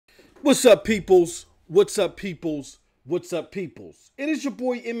What's up, peoples? What's up, peoples? What's up, peoples? It is your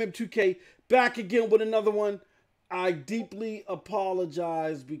boy MM2K back again with another one. I deeply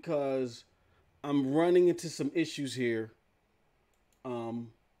apologize because I'm running into some issues here.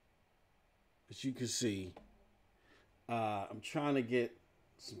 Um, as you can see, I'm trying to get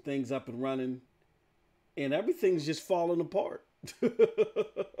some things up and running, and everything's just falling apart.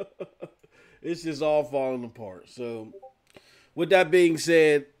 It's just all falling apart. So, with that being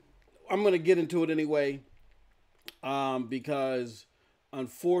said, I'm gonna get into it anyway. Because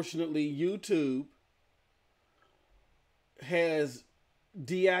unfortunately YouTube has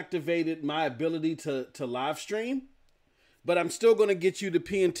deactivated my ability to live stream, but I'm still going to get you the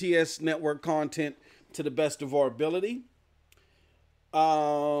PNTS network content to the best of our ability.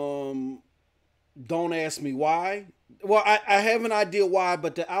 Um, don't ask me why. Well, I have an idea why,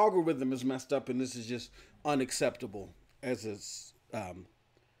 but the algorithm is messed up, and this is just unacceptable as a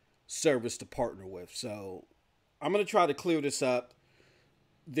service to partner with. So I'm going to try to clear this up.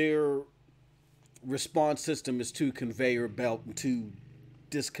 Their response system is too conveyor belt and too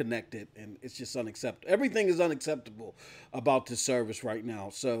disconnected, and it's just unacceptable. Everything is unacceptable about this service right now.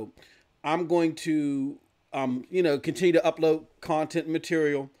 So I'm going to, continue to upload content and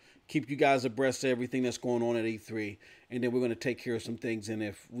material, keep you guys abreast of everything that's going on at E3, and then we're going to take care of some things. And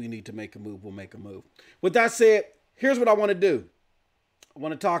if we need to make a move, we'll make a move. With that said, here's what I want to do. I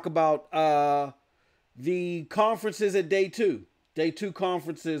want to talk about the conferences at day two. Day two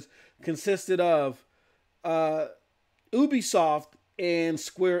conferences consisted of Ubisoft and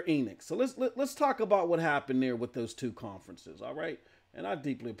Square Enix. So let's talk about what happened there with those two conferences. All right, and I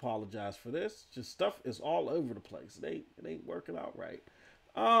deeply apologize for this. Just stuff is all over the place. It ain't working out right.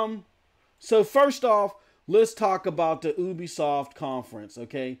 So first off, let's talk about the Ubisoft conference.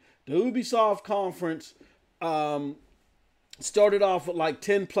 Okay, the Ubisoft conference started off with like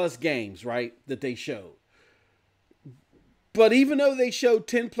 10 plus games, right, that they showed. But even though they showed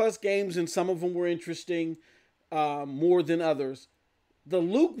 10 plus games and some of them were interesting more than others, the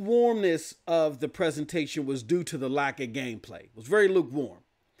lukewarmness of the presentation was due to the lack of gameplay. It was very lukewarm.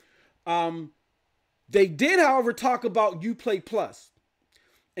 They did, however, talk about Uplay Plus.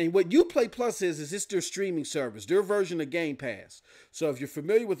 And what Uplay Plus is it's their streaming service, their version of Game Pass. So if you're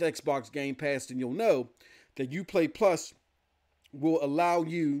familiar with Xbox Game Pass, then you'll know that Uplay Plus will allow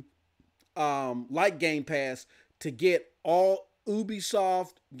you, like Game Pass, to get all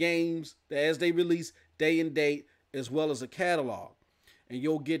Ubisoft games as they release day and date, as well as a catalog. And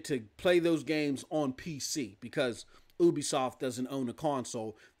you'll get to play those games on PC because Ubisoft doesn't own a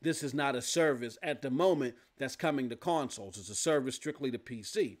console. This is not a service at the moment that's coming to consoles. It's a service strictly to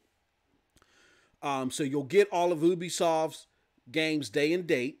PC. So you'll get all of Ubisoft's games day and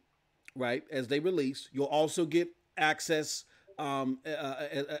date, right, as they release. You'll also get access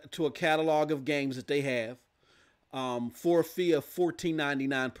to a catalog of games that they have for a fee of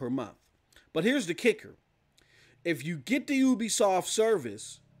 $14.99 per month. But here's the kicker. If you get the Ubisoft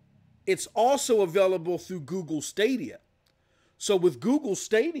service, it's also available through Google Stadia. So with Google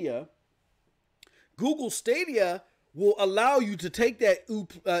Stadia will allow you to take that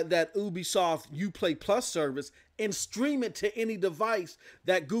Ubisoft Uplay Plus service and stream it to any device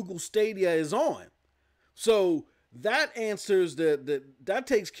that Google Stadia is on. So that answers that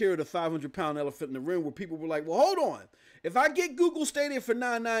takes care of the 500-pound elephant in the room where people were like, well, hold on. If I get Google Stadia for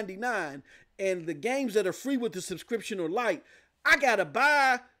 $9.99 and the games that are free with the subscription are light, I got to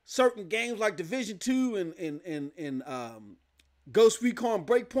buy certain games like Division 2 and Ghost Recon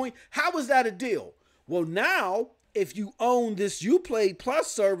Breakpoint. How is that a deal? Well, now, if you own this Uplay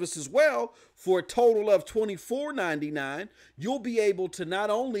Plus service as well for a total of $24.99, you'll be able to not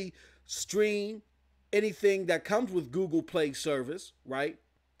only stream anything that comes with Google Play service, right?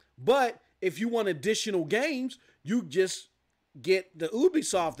 But if you want additional games, you just get the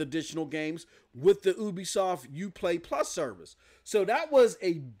Ubisoft additional games with the Ubisoft Uplay Plus service. So that was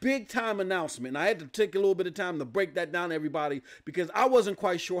a big time announcement. And I had to take a little bit of time to break that down to everybody because I wasn't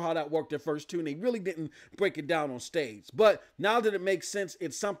quite sure how that worked at first too. And they really didn't break it down on stage. But now that it makes sense,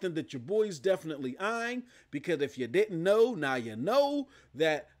 it's something that your boy's definitely eyeing, because if you didn't know, now you know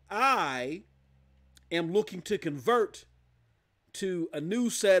that I am looking to convert to a new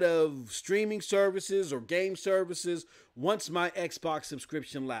set of streaming services or game services once my Xbox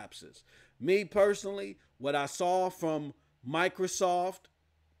subscription lapses. Me personally, what I saw from Microsoft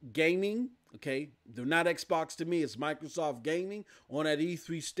Gaming, okay, they're not Xbox to me, it's Microsoft Gaming on that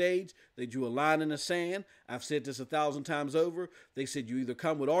E3 stage. They drew a line in the sand. I've said this 1,000 times over. They said you either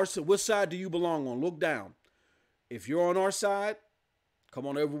come with our side. What side do you belong on? Look down. If you're on our side, come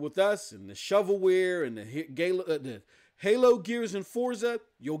on over with us and the shovelware and the Halo, Gears, and Forza,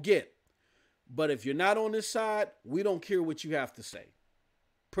 you'll get. But if you're not on this side, we don't care what you have to say.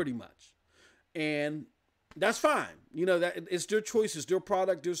 Pretty much. And that's fine. You know, that it's their choice, it's their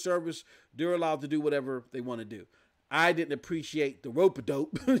product, their service. They're allowed to do whatever they want to do. I didn't appreciate the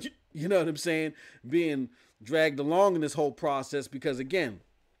rope-a-dope, you know what I'm saying, being dragged along in this whole process because, again,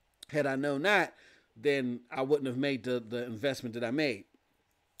 had I known that, then I wouldn't have made the investment that I made.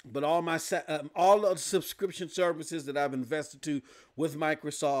 But all the subscription services that I've invested to with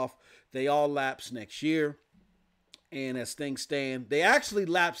Microsoft, they all lapse next year. And as things stand, they actually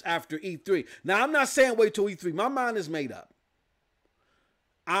lapse after E3. Now, I'm not saying wait till E3. My mind is made up.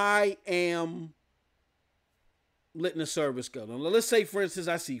 I am letting the service go. Now, let's say, for instance,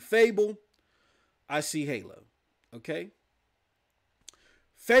 I see Fable. I see Halo. Okay?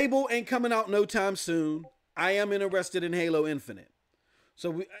 Fable ain't coming out no time soon. I am interested in Halo Infinite.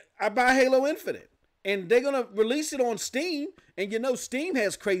 So I buy Halo Infinite. And they're going to release it on Steam. And you know Steam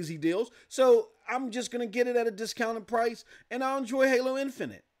has crazy deals. So I'm just going to get it at a discounted price. And I'll enjoy Halo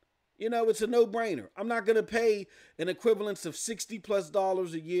Infinite. You know, it's a no-brainer. I'm not going to pay an equivalence of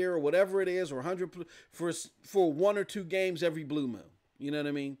 $60+ a year or whatever it is, or $100 for one or two games every blue moon. You know what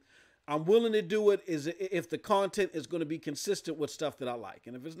I mean? I'm willing to do it if the content is going to be consistent with stuff that I like.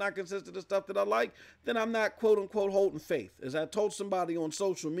 And if it's not consistent with stuff that I like, then I'm not, quote-unquote, holding faith. As I told somebody on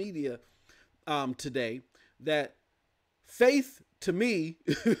social media today, that faith, to me,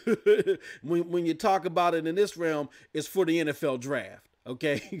 when you talk about it in this realm, is for the NFL draft.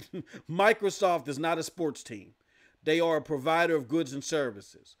 Okay, Microsoft is not a sports team. They are a provider of goods and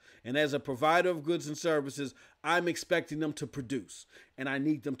services. And as a provider of goods and services, I'm expecting them to produce. And I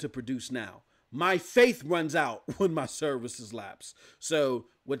need them to produce now. My faith runs out when my services lapse. So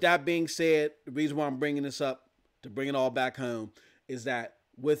with that being said, the reason why I'm bringing this up, to bring it all back home, is that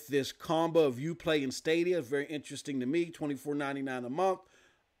with this combo of Uplay and Stadia, it's very interesting to me, $24.99 a month.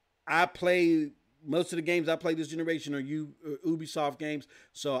 I play... Most of the games I play this generation are Ubisoft games,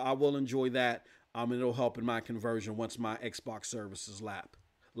 so I will enjoy that. And it'll help in my conversion once my Xbox services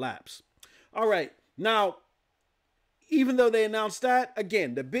lapse. All right, now, even though they announced that,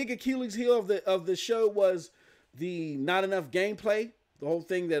 again, the big Achilles heel of the show was the not enough gameplay. The whole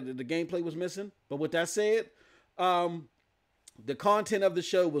thing that the gameplay was missing. But with that said, the content of the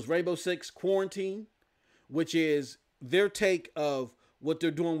show was Rainbow Six Quarantine, which is their take of what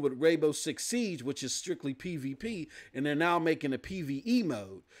they're doing with Rainbow Six Siege, which is strictly PvP, and they're now making a PvE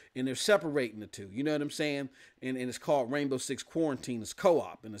mode, and they're separating the two. You know what I'm saying? And it's called Rainbow Six Quarantine. It's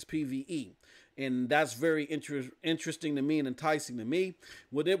co-op, and it's PvE. And that's very interesting to me and enticing to me.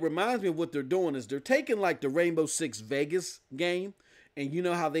 What it reminds me of what they're doing is they're taking like the Rainbow Six Vegas game, and you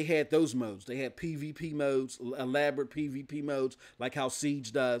know how they had those modes. They had PvP modes, elaborate PvP modes, like how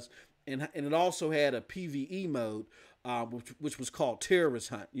Siege does. And it also had a PvE mode, which was called Terrorist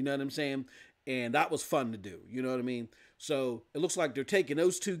Hunt. You know what I'm saying? And that was fun to do. You know what I mean? So it looks like they're taking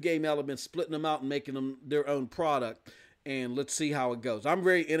those two game elements, splitting them out and making them their own product. And let's see how it goes. I'm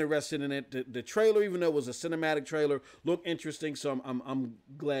very interested in it. The trailer, even though it was a cinematic trailer, looked interesting. So I'm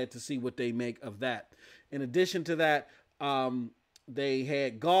glad to see what they make of that. In addition to that, they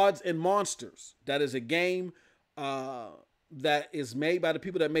had Gods and Monsters. That is a game that is made by the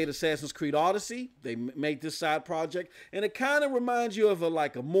people that made Assassin's Creed Odyssey. They made this side project, and it kind of reminds you of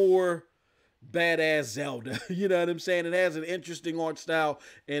a more badass Zelda. You know what I'm saying? It has an interesting art style,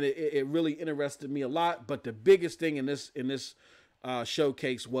 and it really interested me a lot. But the biggest thing in this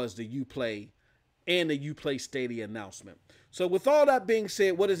showcase was the Uplay and the Uplay Stadia announcement. So with all that being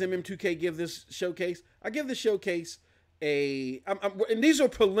said, what does MM2K give this showcase? I give the showcase and these are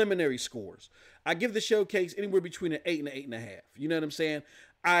preliminary scores. I give the showcase anywhere between an 8 and an 8.5. You know what I'm saying?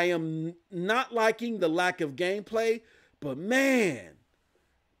 I am not liking the lack of gameplay, but man,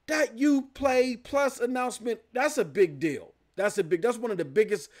 that Uplay Plus announcement, that's a big deal. That's one of the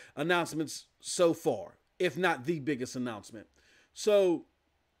biggest announcements so far, if not the biggest announcement. So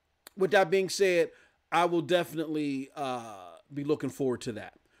with that being said, I will definitely be looking forward to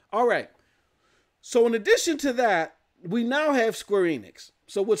that. All right. So in addition to that, we now have Square Enix.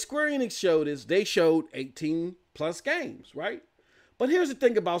 So what Square Enix showed is they showed 18 plus games, right? But here's the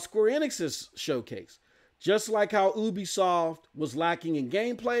thing about Square Enix's showcase. Just like how Ubisoft was lacking in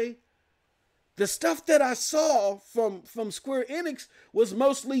gameplay, the stuff that I saw from Square Enix was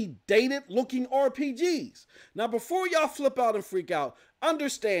mostly dated looking RPGs. Now, before y'all flip out and freak out,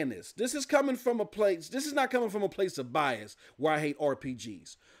 understand this. This is not coming from a place of bias where I hate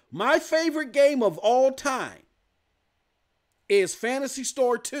RPGs. My favorite game of all time is Phantasy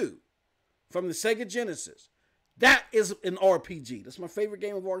Star 2 from the Sega Genesis. That is an RPG. That's my favorite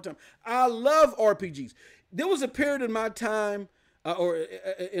game of all time. I love RPGs. there was a period in my time, or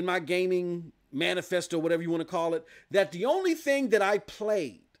in my gaming manifesto, whatever you want to call it, that the only thing that I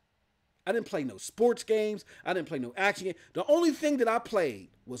played, I didn't play no sports games, I didn't play no action games. The only thing that I played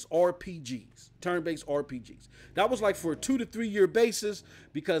was RPGs, turn-based RPGs. That was like for a 2 to 3 year basis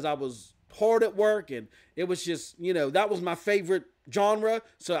because I was hard at work and it was just, you know, that was my favorite genre.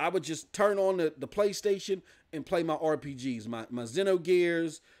 So I would just turn on the PlayStation and play my RPGs, my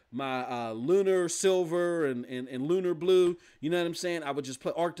Xenogears, my Lunar Silver and Lunar Blue. You know what I'm saying? I would just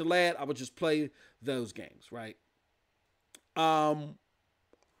play Arc the Lad. I would just play those games, right?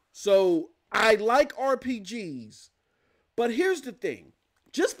 So I like RPGs, but here's the thing.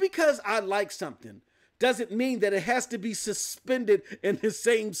 Just because I like something doesn't mean that it has to be suspended in the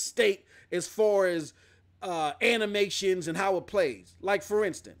same state as far as animations and how it plays. Like, for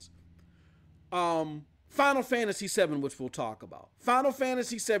instance, Final Fantasy VII, which we'll talk about. Final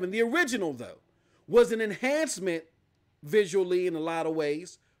Fantasy VII, the original, though, was an enhancement visually in a lot of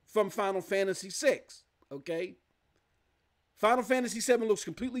ways from Final Fantasy VI, okay? Final Fantasy VII looks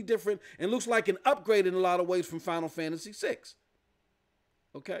completely different and looks like an upgrade in a lot of ways from Final Fantasy VI,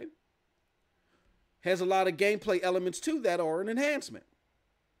 okay? Has a lot of gameplay elements too that are an enhancement.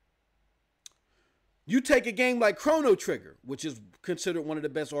 You take a game like Chrono Trigger, which is considered one of the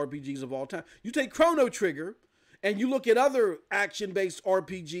best RPGs of all time. You take Chrono Trigger and you look at other action-based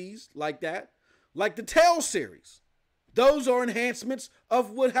RPGs like that, like the Tales series. Those are enhancements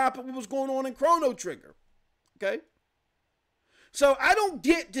of what was going on in Chrono Trigger, okay? So I don't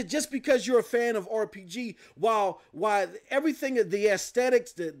get that just because you're a fan of RPG, while everything, the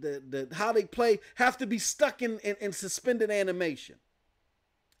aesthetics, the how they play, have to be stuck in suspended animation.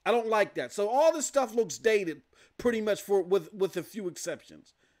 I don't like that. So all this stuff looks dated pretty much with a few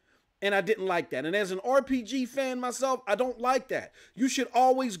exceptions. And I didn't like that. And as an RPG fan myself, I don't like that. You should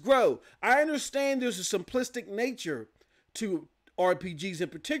always grow. I understand there's a simplistic nature to RPGs,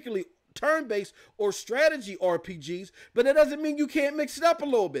 and particularly turn-based or strategy RPGs, but that doesn't mean you can't mix it up a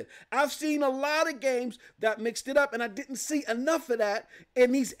little bit. I've seen a lot of games that mixed it up, and I didn't see enough of that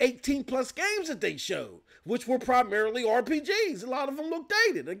in these 18 plus games that they showed, which were primarily RPGs. A lot of them look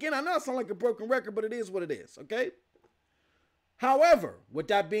dated. Again, I know I sound like a broken record, but it is what it is, okay? However, with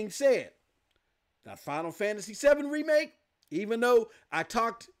that being said, that Final Fantasy VII remake, even though I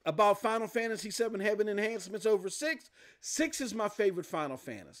talked about Final Fantasy VII having enhancements over 6, 6 is my favorite Final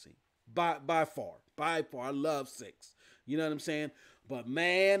Fantasy. By far. I love 6. You know what I'm saying? But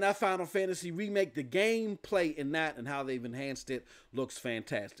man, that Final Fantasy remake, the gameplay in that and how they've enhanced it looks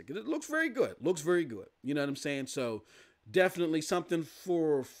fantastic. It looks very good. You know what I'm saying? So definitely something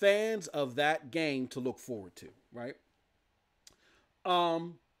for fans of that game to look forward to, right?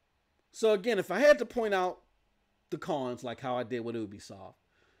 So again, if I had to point out the cons, like how I did with Ubisoft,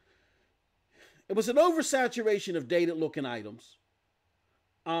 it was an oversaturation of dated looking items.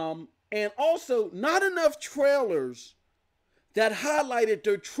 And also not enough trailers that highlighted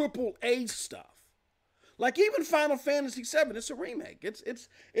their AAA stuff. Like even Final Fantasy VII, it's a remake.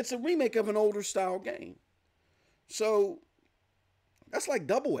 It's a remake of an older style game. So that's like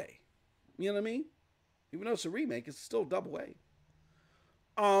double A. You know what I mean? Even though it's a remake, it's still double A.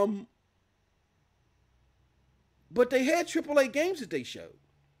 But they had AAA games that they showed.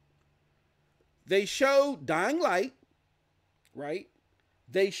 They showed Dying Light, right?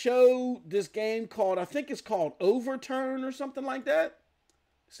 They showed this game called, I think it's called Overturn or something like that.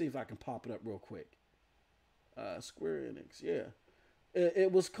 Let's see if I can pop it up real quick. Square Enix, yeah.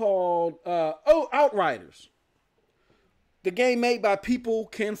 It was called, Outriders. The game made by People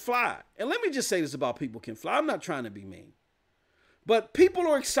Can Fly. And let me just say this about People Can Fly. I'm not trying to be mean. But people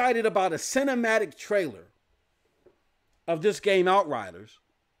are excited about a cinematic trailer of this game, Outriders,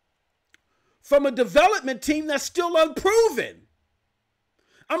 from a development team that's still unproven.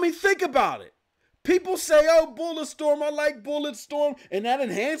 I mean, think about it. People say, oh, Bulletstorm, I like Bulletstorm, and that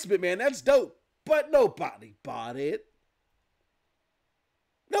enhancement, man, that's dope. But nobody bought it.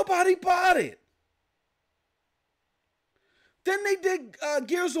 Nobody bought it. Then they did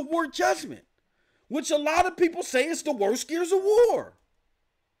Gears of War Judgment, which a lot of people say is the worst Gears of War.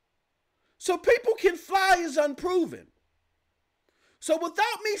 So People Can Fly is unproven. So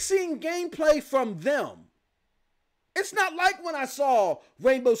without me seeing gameplay from them, it's not like when I saw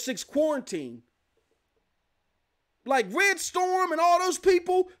Rainbow Six Quarantine. Like Red Storm and all those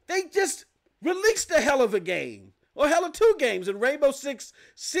people, they just released a hell of a game. Or hell of 2 games in Rainbow Six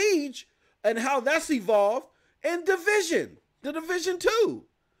Siege and how that's evolved, and Division, the Division 2.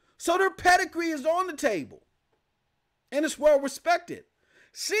 So their pedigree is on the table. And it's well respected.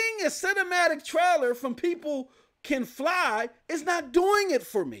 Seeing a cinematic trailer from People can fly is not doing it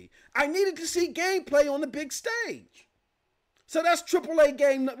for me. I needed to see gameplay on the big stage. So that's AAA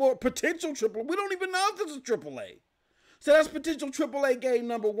game, or potential AAA. We don't even know if this is AAA. So that's potential AAA game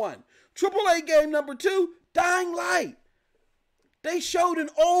number 1. AAA game number 2, Dying Light. They showed an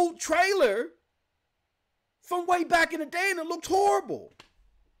old trailer from way back in the day and it looked horrible.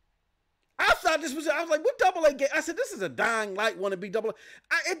 I thought this was, I was like, what AA game? I said, this is a Dying Light wannabe AA.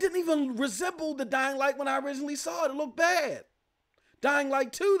 It didn't even resemble the Dying Light when I originally saw it. It looked bad. Dying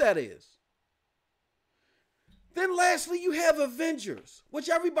Light 2, that is. Then lastly, you have Avengers, which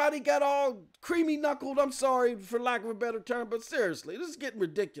everybody got all creamy knuckled. I'm sorry for lack of a better term, but seriously, this is getting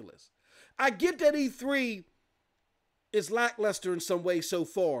ridiculous. I get that E3 is lackluster in some way so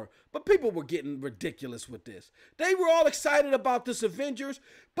far, but people were getting ridiculous with this. They were all excited about this Avengers,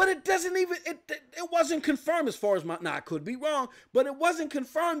 but it doesn't even, it wasn't confirmed as far as now I could be wrong, but it wasn't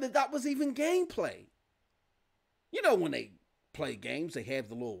confirmed that that was even gameplay. You know, when they play games, they have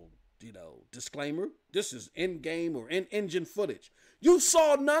the little, disclaimer. This is in-game or in-engine footage. You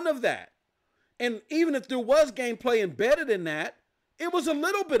saw none of that. And even if there was gameplay embedded in that, it was a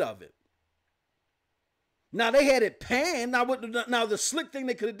little bit of it. Now, they had it panned. Now, the slick thing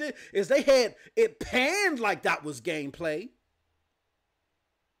they could have did is they had it panned like that was gameplay.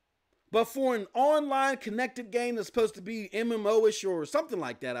 But for an online connected game that's supposed to be MMO-ish or something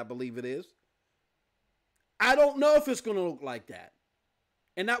like that, I believe it is, I don't know if it's going to look like that.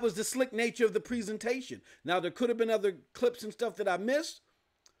 And that was the slick nature of the presentation. Now, there could have been other clips and stuff that I missed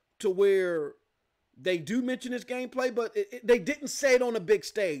to where they do mention this gameplay, but they didn't say it on a big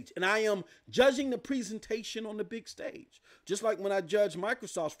stage. And I am judging the presentation on the big stage. Just like when I judge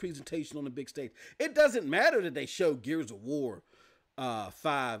Microsoft's presentation on the big stage. It doesn't matter that they show Gears of War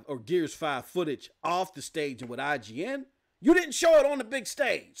 5 or Gears 5 footage off the stage and with IGN. You didn't show it on the big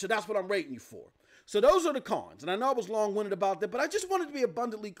stage. So that's what I'm rating you for. So those are the cons. And I know I was long-winded about that, but I just wanted to be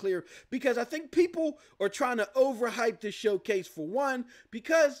abundantly clear because I think people are trying to overhype this showcase for one,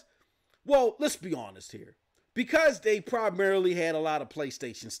 because, well, let's be honest here. Because they primarily had a lot of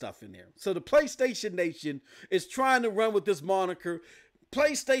PlayStation stuff in there. So the PlayStation Nation is trying to run with this moniker,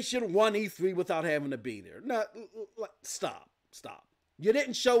 PlayStation 1 E3 without having to be there. Now, stop. You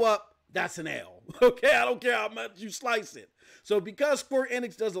didn't show up, that's an L. Okay, I don't care how much you slice it. So because Square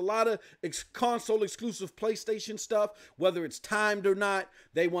Enix does a lot of console exclusive PlayStation stuff, whether it's timed or not,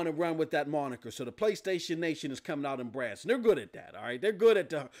 they want to run with that moniker. So the PlayStation Nation is coming out in brass. And they're good at that, all right? They're good at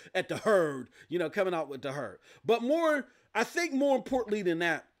the herd, coming out with the herd. But I think more importantly than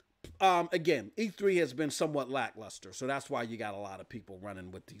that, again, E3 has been somewhat lackluster. So that's why you got a lot of people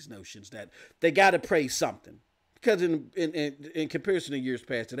running with these notions that they got to praise something. Because in comparison to years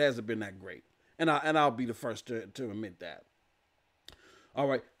past, it hasn't been that great. And I'll be the first to admit that. All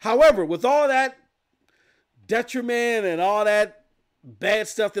right. However, with all that detriment and all that bad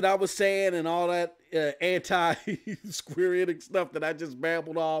stuff that I was saying and all that anti-Square Enix stuff that I just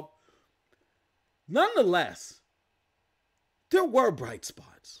babbled off, nonetheless, there were bright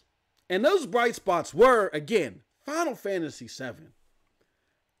spots. And those bright spots were, again, Final Fantasy VII.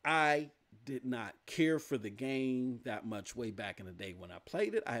 I did not care for the game that much way back in the day when I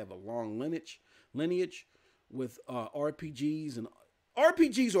played it. I have a long lineage with RPGs, and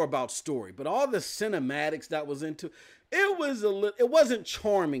RPGs are about story, but all the cinematics that was into it wasn't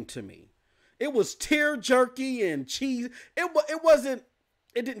charming to me. It was tear jerky and cheese. It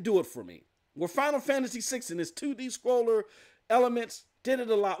didn't do it for me. Where Final Fantasy VI and its 2D scroller elements did it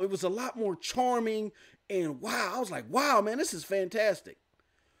a lot. It was a lot more charming, and wow, I was like, wow, man, this is fantastic.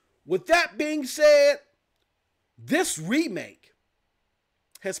 With that being said, this remake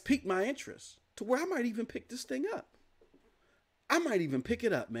has piqued my interest to where I might even pick this thing up. I might even pick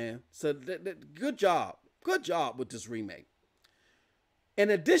it up, man. So good job. Good job with this remake. In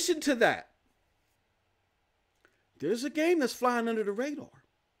addition to that, there's a game that's flying under the radar.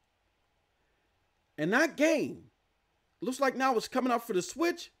 And that game looks like now it's coming out for the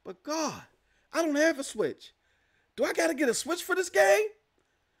Switch, but God, I don't have a Switch. Do I got to get a Switch for this game?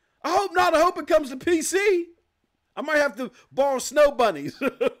 I hope not. I hope it comes to PC. I might have to borrow Snow Bunnies.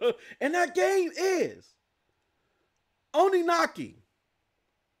 And that game is Oninaki.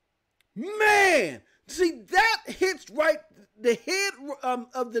 Man, see, that hits right the head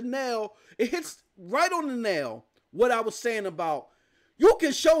of the nail. It hits right on the nail what I was saying about you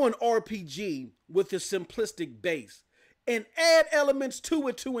can show an RPG with a simplistic base and add elements to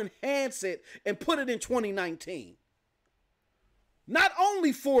it to enhance it and put it in 2019. Not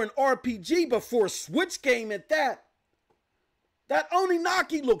only for an RPG, but for a Switch game at that. That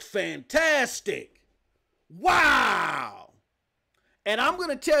Oninaki looks fantastic. Wow. And I'm going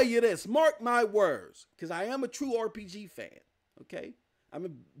to tell you this, mark my words, because I am a true RPG fan, okay? I've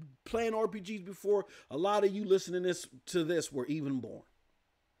been playing RPGs before a lot of you listening to this were even born.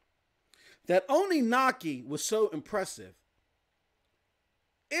 That Oninaki was so impressive.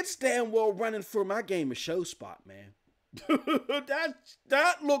 It's damn well running for my game of show spot, man.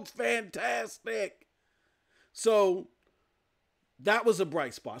 that looks fantastic. So that was a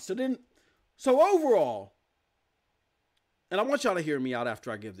bright spot. So overall, and I want y'all to hear me out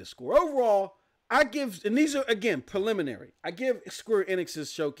after I give this score. Overall, I give, and these are, again, preliminary. I give Square Enix's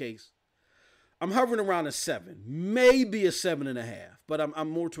showcase, I'm hovering around a 7, maybe a 7.5, but I'm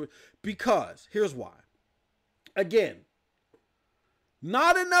more to it because here's why. Again,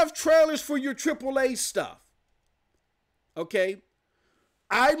 not enough trailers for your AAA stuff. Okay?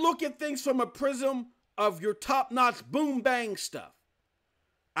 I look at things from a prism of your top-notch boom bang stuff.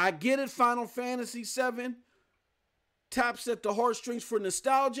 I get it, Final Fantasy VII taps at the heartstrings for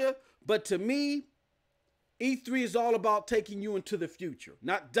nostalgia, but to me, E3 is all about taking you into the future,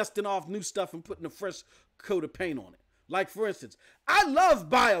 not dusting off new stuff and putting a fresh coat of paint on it. Like, for instance, I love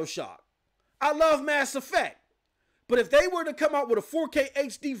BioShock. I love Mass Effect. But if they were to come out with a 4K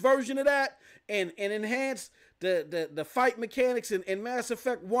HD version of that and enhance the fight mechanics in Mass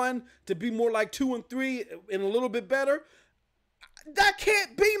Effect 1 to be more like 2 and 3 and a little bit better, that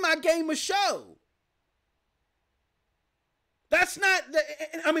can't be my game of show. That's not,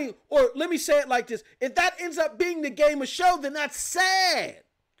 I mean, or let me say it like this. If that ends up being the game of show, then that's sad.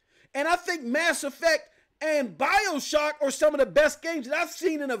 And I think Mass Effect and BioShock are some of the best games that I've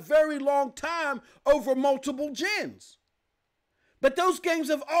seen in a very long time over multiple gens. But those games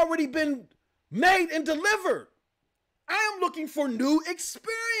have already been made and delivered. I am looking for new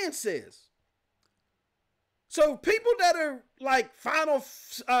experiences. So people that are like Final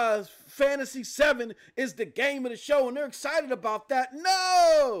Fantasy VII is the game of the show and they're excited about that.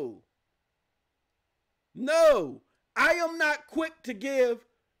 No. I am not quick to give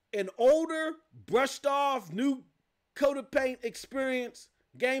an older, brushed off, new coat of paint experience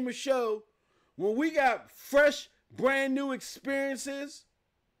game or show when we got fresh, brand new experiences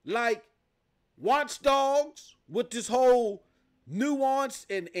like Watch Dogs with this whole nuanced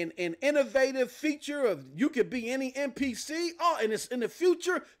and innovative feature of you could be any NPC. Oh, and it's in the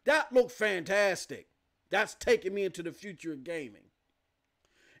future. That looked fantastic. That's taking me into the future of gaming.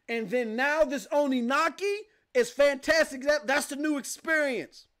 And then now this Oninaki is fantastic. That's the new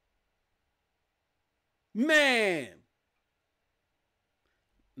experience. Man.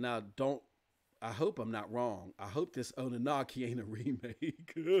 Now, I hope I'm not wrong. I hope this Oninaki ain't a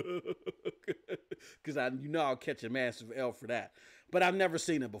remake. Because I'll catch a massive L for that. But I've never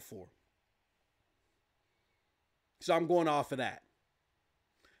seen it before. So I'm going off of that.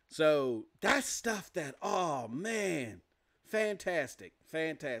 So that's stuff that, oh man, fantastic.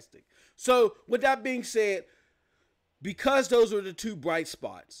 So with that being said, because those are the two bright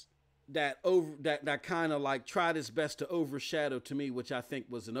spots that kind of like tried its best to overshadow to me, which I think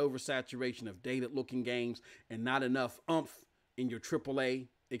was an oversaturation of dated looking games and not enough oomph in your AAA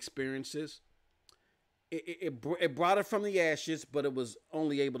experiences. It brought it from the ashes, but it was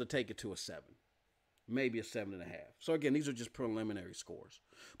only able to take it to a 7, maybe a 7.5. So again, these are just preliminary scores.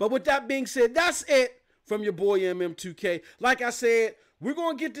 But with that being said, that's it from your boy MM2K. Like I said, we're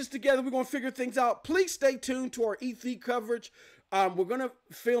going to get this together. We're going to figure things out. Please stay tuned to our E3 coverage. We're going to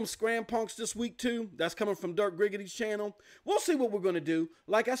film Scram Punks this week too. That's coming from Dirk Griggity's channel. We'll see what we're going to do.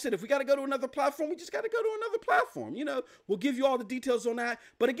 Like I said, if we got to go to another platform, we just got to go to another platform. You know, we'll give you all the details on that.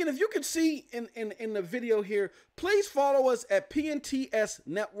 But again, if you can see in the video here, please follow us at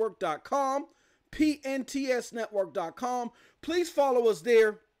pntsnetwork.com. pntsnetwork.com. Please follow us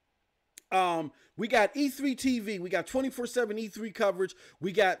there. We got E3 TV. We got 24/7 E3 coverage.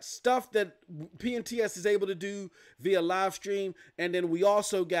 We got stuff that PNTS is able to do via live stream. And then we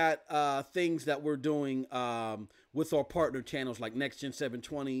also got things that we're doing with our partner channels like Next Gen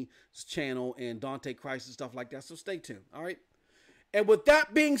 720's channel and Dante Crisis, stuff like that. So stay tuned. All right. And with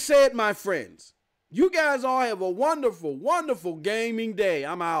that being said, my friends, you guys all have a wonderful, wonderful gaming day.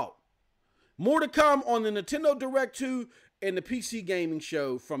 I'm out. More to come on the Nintendo Direct 2 and the PC Gaming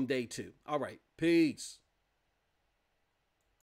Show from day 2. All right. Peace.